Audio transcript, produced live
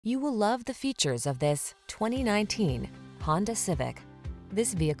You will love the features of this 2019 Honda Civic.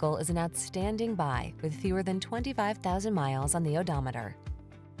 This vehicle is an outstanding buy with fewer than 25,000 miles on the odometer.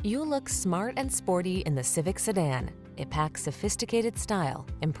 You look smart and sporty in the Civic sedan. It packs sophisticated style,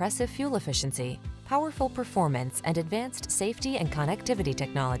 impressive fuel efficiency, powerful performance, and advanced safety and connectivity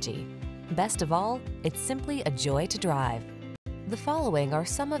technology. Best of all, it's simply a joy to drive. The following are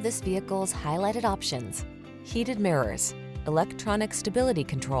some of this vehicle's highlighted options: heated mirrors, electronic stability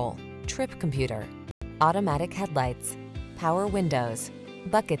control, trip computer, automatic headlights, power windows,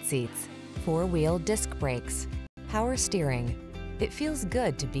 bucket seats, four-wheel disc brakes, power steering. It feels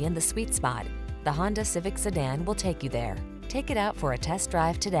good to be in the sweet spot. The Honda Civic sedan will take you there. Take it out for a test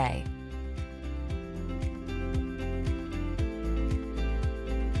drive today.